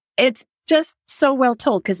 And it's just so well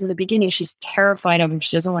told, because in the beginning she's terrified of him.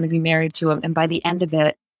 She doesn't want to be married to him. And by the end of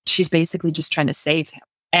it, she's basically just trying to save him.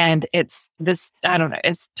 And it's this, I don't know,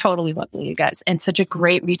 it's totally lovely, you guys. And such a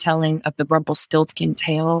great retelling of the Rumpelstiltskin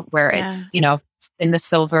tale where it's, in the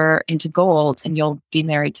silver into gold and you'll be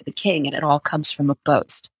married to the king, and it all comes from a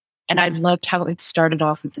boast. And I loved how it started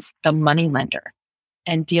off with the moneylender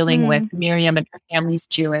and dealing with Miriam, and her family's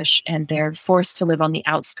Jewish, and they're forced to live on the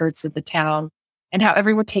outskirts of the town, and how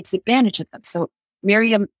everyone takes advantage of them. So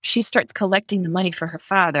Miriam, she starts collecting the money for her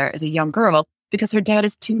father as a young girl, because her dad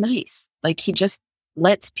is too nice. He just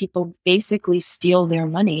lets people basically steal their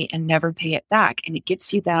money and never pay it back. And it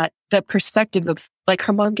gives you that perspective of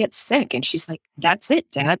her mom gets sick and she's like, that's it,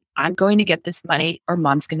 Dad. I'm going to get this money or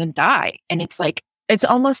Mom's going to die. And it's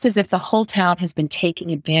almost as if the whole town has been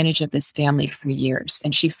taking advantage of this family for years.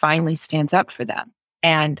 And she finally stands up for them.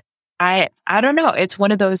 And I don't know. It's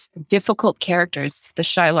one of those difficult characters, the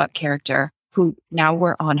Shylock character, who now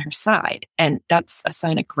we're on her side. And that's a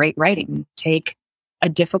sign of great writing. You take a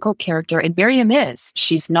difficult character, and Miriam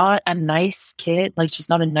she's not a nice kid. She's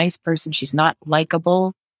not a nice person. She's not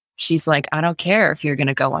likable. She's like, I don't care if you're going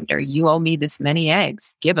to go under. You owe me this many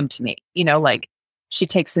eggs. Give them to me. She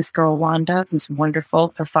takes this girl, Wanda, who's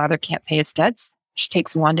wonderful. Her father can't pay his debts. She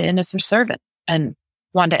takes Wanda in as her servant, and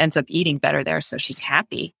Wanda ends up eating better there. So she's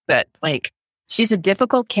happy. But she's a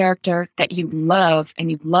difficult character that you love, and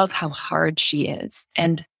you love how hard she is.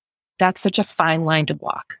 And that's such a fine line to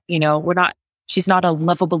walk. She's not a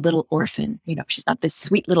lovable little orphan. She's not this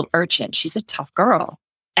sweet little urchin. She's a tough girl.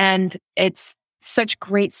 And it's such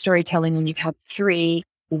great storytelling when you have 3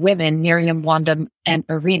 women, Miriam, Wanda, and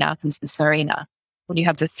Irina, who's the Tsarina. When you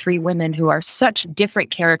have the 3 women who are such different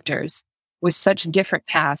characters, with such different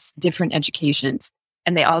paths, different educations,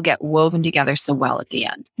 and they all get woven together so well at the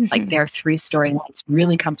end. Like their 3 storylines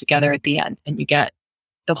really come together at the end and you get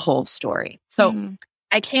the whole story. So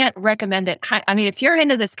I can't recommend it. I mean, if you're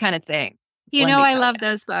into this kind of thing, you know, I love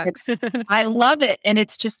those books. I love it. And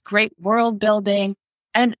it's just great world building.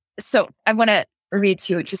 And so I want to read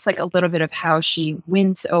to you just like a little bit of how she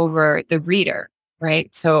wins over the reader,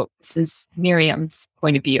 right? So this is Miriam's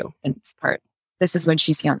point of view in this part. This is when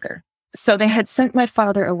she's younger. So they had sent my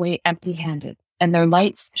father away empty-handed, and their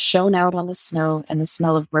lights shone out on the snow, and the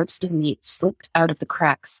smell of roasted meat slipped out of the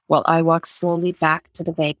cracks while I walked slowly back to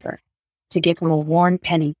the baker to give him a worn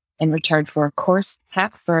penny in return for a coarse,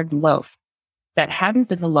 half-burned loaf that hadn't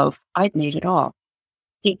been the loaf I'd made at all.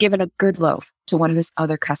 He'd given a good loaf to one of his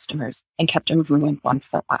other customers and kept a ruined one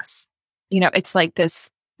for us. You know, it's like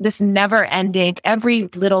this never ending, every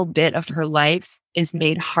little bit of her life is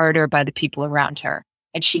made harder by the people around her.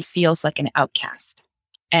 And she feels like an outcast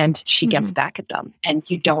and she gets back at them and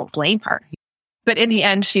you don't blame her. But in the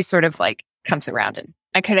end, she sort of like comes around, and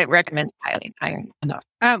I couldn't recommend highly enough.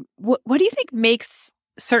 What do you think makes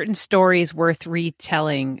certain stories worth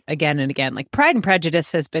retelling again and again? Like Pride and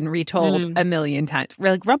Prejudice has been retold a million times.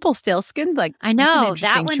 Like Rumpelstiltskin, like I know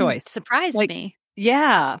that one choice. surprised me.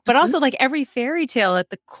 Yeah, but also like every fairy tale at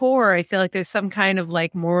the core, I feel like there's some kind of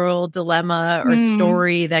like moral dilemma or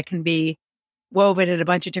story that can be woven in a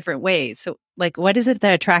bunch of different ways. So like, what is it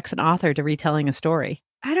that attracts an author to retelling a story?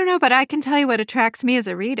 I don't know, but I can tell you what attracts me as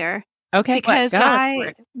a reader. Okay. Because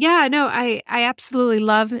I absolutely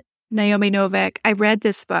love Naomi Novik. I read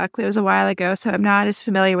this book. It was a while ago, so I'm not as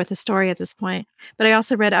familiar with the story at this point. But I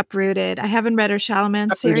also read Uprooted. I haven't read her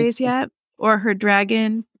Charlemagne series yet or her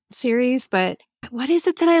Dragon series, but what is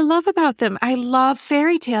it that I love about them? I love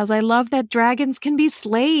fairy tales. I love that dragons can be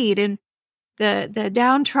slayed and the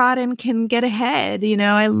downtrodden can get ahead. You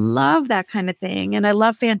know, I love that kind of thing. And I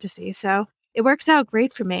love fantasy. So it works out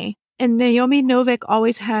great for me. And Naomi Novik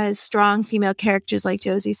always has strong female characters, like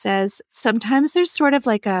Josie says. Sometimes there's sort of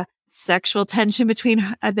like a sexual tension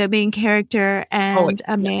between the main character and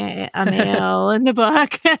a male in the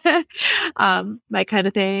book, my kind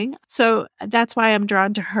of thing. So that's why I'm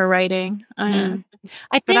drawn to her writing. I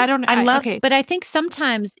think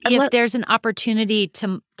sometimes if there's an opportunity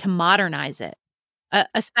to modernize it,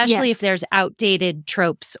 especially if there's outdated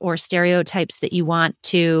tropes or stereotypes that you want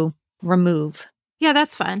to remove. Yeah,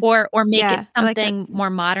 that's fun. Or make it something more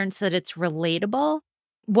modern so that it's relatable.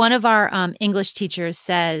 One of our English teachers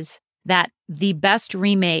says that the best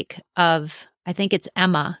remake of, I think it's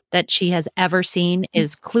Emma, that she has ever seen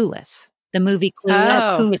is Clueless. The movie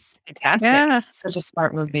Clueless. Oh, it's fantastic. Yeah. Such a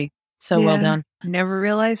smart movie. So well done. Never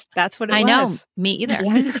realized that's what it was. I know. Me either.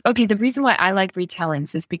 Yeah. Okay. The reason why I like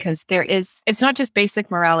retellings is because it's not just basic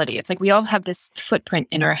morality. It's like we all have this footprint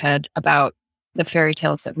in our head about the fairy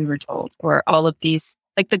tales that we were told, or all of these,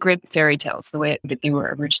 like the Grimm fairy tales, the way that they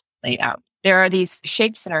were originally laid out. There are these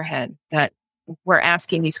shapes in our head that we're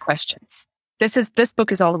asking these questions. This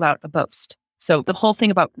book is all about a boast. So the whole thing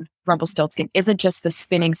about Rumpelstiltskin isn't just the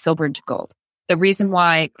spinning silver into gold. The reason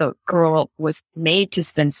why the girl was made to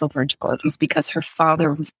spin silver into gold was because her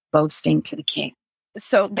father was boasting to the king.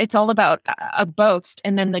 So it's all about a boast.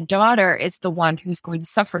 And then the daughter is the one who's going to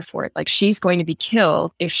suffer for it. Like she's going to be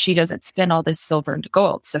killed if she doesn't spin all this silver into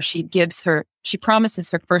gold. So she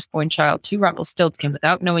promises her firstborn child to Rumpelstiltskin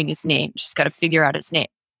without knowing his name. She's got to figure out his name.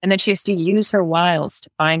 And then she has to use her wiles to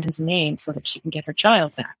find his name so that she can get her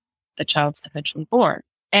child back. The child's eventually born.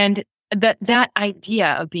 And that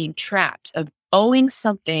idea of being trapped, of owing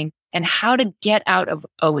something, and how to get out of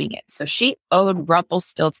owing it. So she owed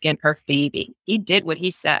Rumpelstiltskin her baby. He did what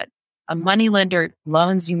he said. A moneylender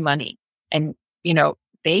loans you money and,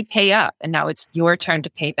 they pay up and now it's your turn to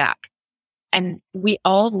pay back. And we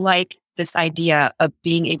all like this idea of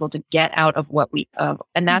being able to get out of what we owe.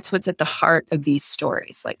 And that's what's at the heart of these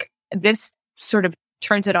stories. Like this sort of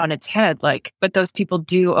turns it on its head, but those people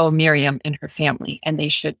do owe Miriam and her family and they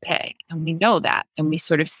should pay. And we know that. And we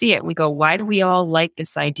sort of see it. We go, why do we all like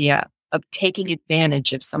this idea of taking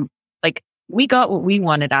advantage of we got what we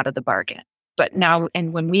wanted out of the bargain, but now,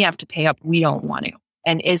 and when we have to pay up, we don't want to.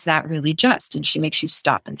 And is that really just? And she makes you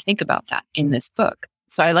stop and think about that in this book.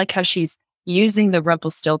 So I like how she's using the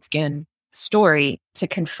Rumpelstiltskin story to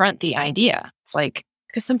confront the idea. It's like,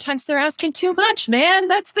 because sometimes they're asking too much, man.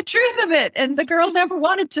 That's the truth of it. And the girl never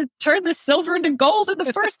wanted to turn the silver into gold in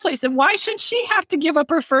the first place. And why should she have to give up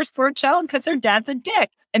her firstborn child? Because her dad's a dick.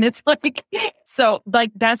 And it's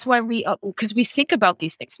that's why because we think about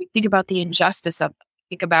these things. We think about the injustice of them.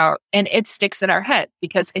 And it sticks in our head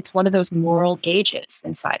because it's one of those moral gauges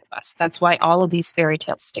inside of us. That's why all of these fairy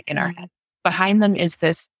tales stick in our head. Behind them is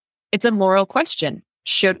this it's a moral question.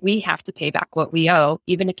 Should we have to pay back what we owe,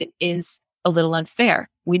 even if it is a little unfair?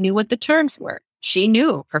 We knew what the terms were. She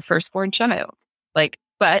knew her firstborn child.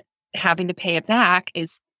 But having to pay it back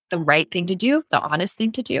is the right thing to do, the honest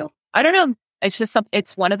thing to do. I don't know. It's just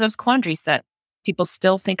it's one of those quandaries that people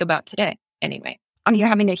still think about today. Anyway. Oh, you're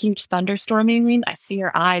having a huge thunderstorm, Aileen? I see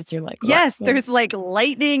your eyes. You're like, yes, there's like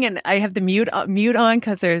lightning, and I have the mute on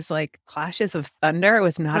because there's like clashes of thunder. I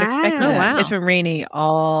was not expecting that. Wow. It's been rainy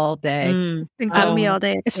all day. Been gloomy all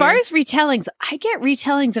day. As far as retellings, I get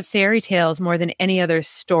retellings of fairy tales more than any other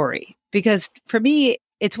story, because for me,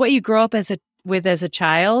 it's what you grow up with as a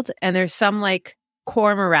child, and there's some like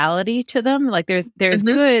core morality to them. Like there's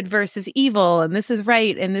good versus evil, and this is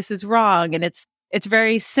right and this is wrong, and it's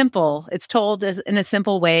very simple. It's told in a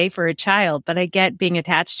simple way for a child, but I get being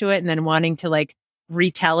attached to it and then wanting to like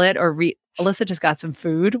retell it Alyssa just got some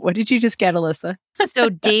food. What did you just get, Alyssa? So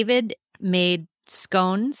David made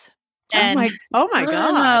scones. Oh my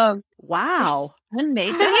God. Wow. Could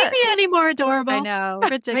he be any more adorable? I know.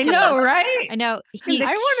 Ridiculous. I know, right? I know. I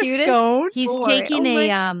want a scone. He's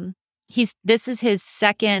taking this is his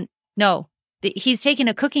second, he's taking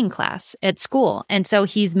a cooking class at school. And so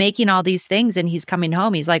he's making all these things and he's coming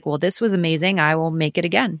home. He's like, well, this was amazing. I will make it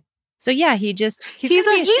again. So yeah, he's he's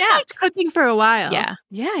liked cooking for a while. Yeah.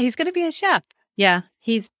 Yeah. He's going to be a chef. Yeah.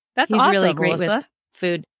 He's awesome, really great Alyssa, with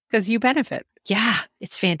food. because you benefit. Yeah.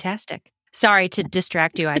 It's fantastic. Sorry to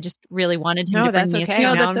distract you. I just really wanted him to bring that's me okay.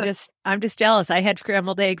 a No, I'm just jealous. I had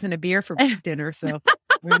scrambled eggs and a beer for dinner. So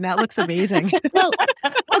that looks amazing. Well,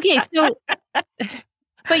 okay. So,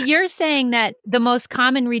 but you're saying that the most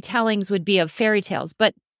common retellings would be of fairy tales.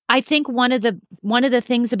 But I think one of the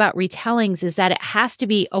things about retellings is that it has to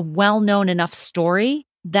be a well-known enough story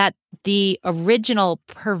that the original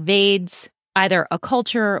pervades either a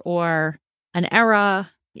culture or an era,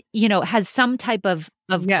 has some type of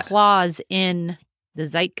clause in the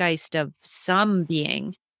zeitgeist of some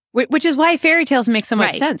being. Which is why fairy tales make so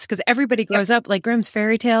much sense, because everybody grows up like Grimm's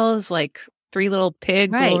fairy tales, like Three Little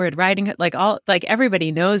Pigs, Little Red Riding Hood, like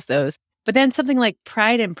everybody knows those. But then something like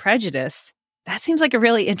Pride and Prejudice, that seems like a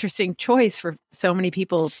really interesting choice for so many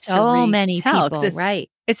people many people, right?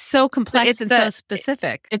 It's so complex and so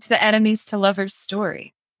specific. It's the enemies to lovers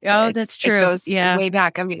story. Oh, that's true. It goes way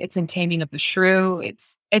back. I mean, it's in Taming of the Shrew.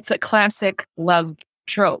 It's a classic love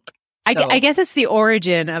trope. So. I guess it's the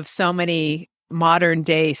origin of so many modern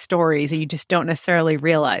day stories, and you just don't necessarily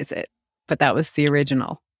realize it. But that was the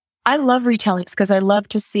original. I love retellings because I love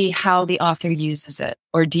to see how the author uses it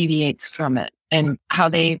or deviates from it, and how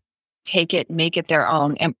they take it, make it their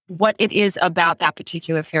own, and what it is about that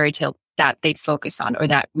particular fairy tale that they focus on, or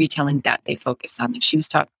that retelling that they focus on. If she was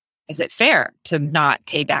taught, is it fair to not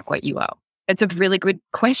pay back what you owe? It's a really good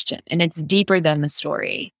question, and it's deeper than the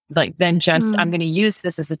story. Than just, I'm going to use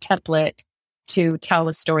this as a template to tell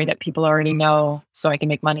a story that people already know so I can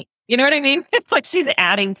make money. You know what I mean? It's like she's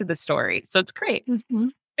adding to the story. So it's great. Mm-hmm.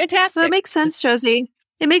 Fantastic. Well, it makes sense, Josie.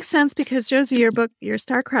 It makes sense because, Josie, your book, your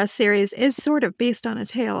Starcross series is sort of based on a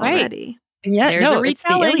tale already. Yeah, there's a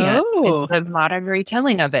retelling. It's the modern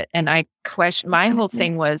retelling of it. And I my whole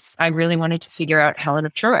thing was I really wanted to figure out Helen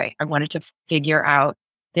of Troy. I wanted to figure out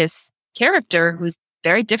this character who's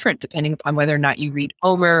very different depending upon whether or not you read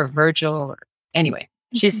Homer or Virgil. Or anyway,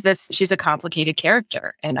 she's a complicated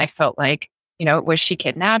character. And I felt like, was she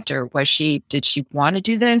kidnapped, or did she want to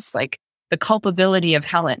do this? Like the culpability of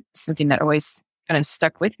Helen, something that always kind of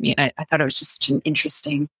stuck with me. And I thought it was just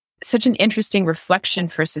such an interesting reflection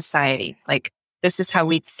for society. Like, this is how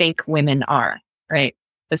we think women are, right?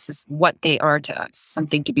 This is what they are to us.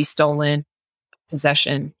 Something to be stolen,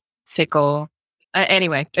 possession, fickle.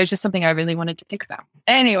 Anyway, there's just something I really wanted to think about.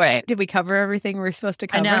 Anyway. Did we cover everything we were supposed to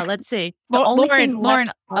cover? I know. Let's see. Lauren,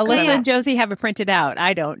 Alyssa and Josie have it printed out.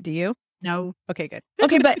 I don't. Do you? No. Okay, good.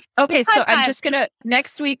 Okay, so I'm just going to,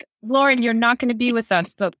 next week, Lauren, you're not going to be with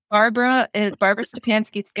us, but Barbara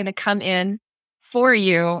Stepansky is going to come in for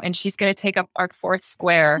you, and she's going to take up our fourth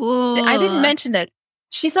square. Ooh. I didn't mention that.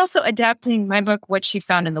 She's also adapting my book, What She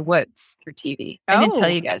Found in the Woods, for TV. I didn't tell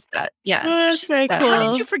you guys that. Yeah. Oh, that's very cool.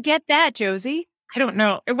 How did you forget that, Josie? I don't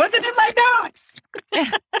know. It wasn't in my notes.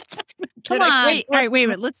 Come on. Wait a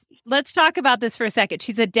minute. Let's talk about this for a second.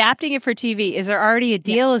 She's adapting it for TV. Is there already a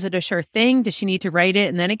deal? Is it a sure thing? Does she need to write it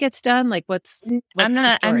and then it gets done? Like what's I'm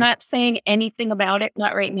not saying anything about it.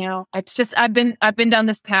 Not right now. It's just I've been down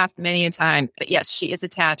this path many a time. But yes, she is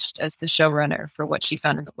attached as the showrunner for What She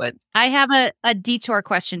Found in the Woods. I have a detour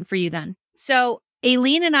question for you then. So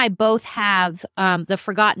Aileen and I both have The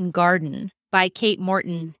Forgotten Garden by Kate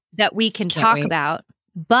Morton that we can talk about.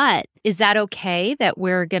 But is that okay that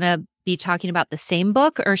we're going to be talking about the same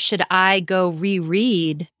book, or should I go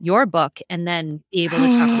reread your book and then be able to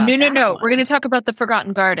talk about No. one? We're going to talk about The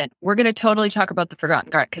Forgotten Garden. We're going to totally talk about The Forgotten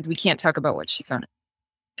Garden because we can't talk about what she found.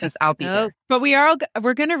 Because I'll be there. But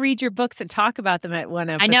we're going to read your books and talk about them at one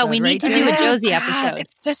episode. I know, we need to do a Josie episode.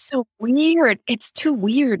 It's just so weird. It's too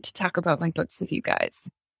weird to talk about my books with you guys.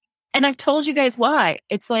 And I've told you guys why.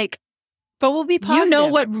 It's like, but we'll be positive. You know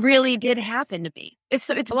what really did happen to me. It's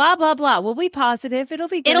blah, blah, blah. We'll be positive. It'll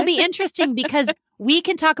be good. It'll be interesting because we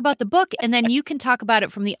can talk about the book and then you can talk about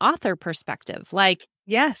it from the author perspective. Like,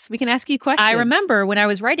 yes, we can ask you questions. I remember when I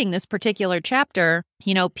was writing this particular chapter,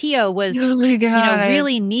 Pio was,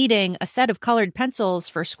 really needing a set of colored pencils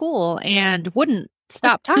for school and wouldn't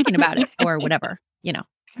stop talking about it or whatever,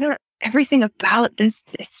 Everything about this,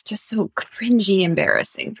 it's just so cringy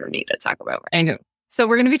embarrassing for me to talk about. I know. So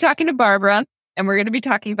we're going to be talking to Barbara, and we're going to be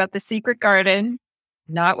talking about The Secret Garden,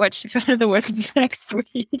 not What She Found in the Woods next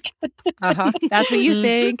week. That's what you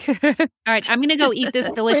think. All right, I'm going to go eat this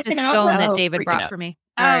delicious scone that David brought for me.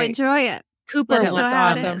 Enjoy it. Cooper That's looks so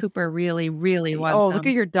awesome. excited. Cooper really, really wants them. Look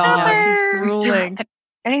at your dog. He's drooling.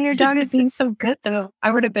 And your dog is being so good, though. I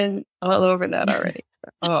would have been all over that already.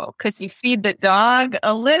 Because you feed the dog,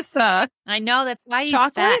 Alyssa. I know, that's why he's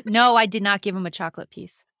Chocolate? fat. No, I did not give him a chocolate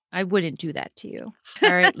piece. I wouldn't do that to you. All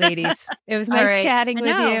right, ladies. It was nice chatting with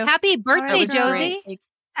you. Happy birthday, Josie.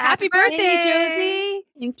 Happy birthday, Josie.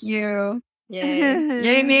 Thank you. Yay.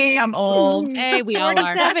 Yay me. I'm old. Hey, we all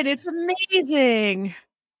are. 47. It's amazing.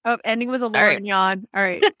 Oh, ending with a Lauren yawn. All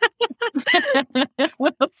right.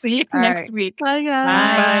 We'll see you next week. Bye, guys.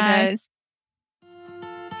 Bye, guys.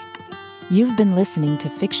 You've been listening to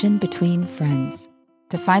Fiction Between Friends.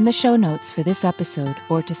 To find the show notes for this episode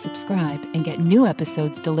or to subscribe and get new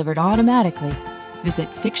episodes delivered automatically, visit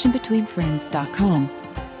fictionbetweenfriends.com.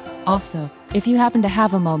 Also, if you happen to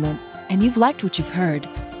have a moment and you've liked what you've heard,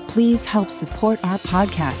 please help support our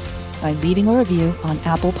podcast by leaving a review on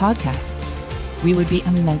Apple Podcasts. We would be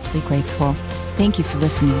immensely grateful. Thank you for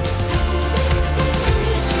listening.